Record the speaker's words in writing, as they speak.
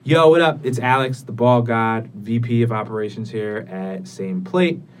Yo, what up? It's Alex, the Ball God, VP of Operations here at Same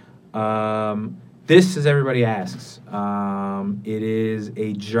Plate. This, as everybody asks, it is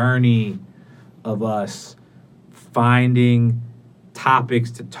a journey of us finding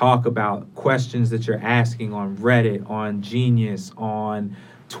topics to talk about, questions that you're asking on Reddit, on Genius, on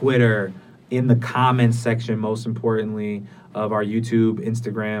Twitter, in the comments section, most importantly, of our YouTube,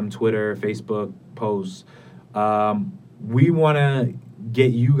 Instagram, Twitter, Facebook posts. We want to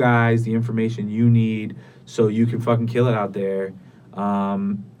get you guys the information you need so you can fucking kill it out there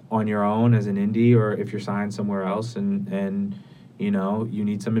on your own as an indie, or if you're signed somewhere else and you know you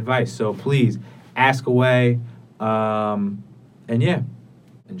need some advice. So please ask away, and yeah,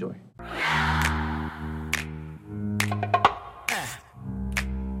 enjoy.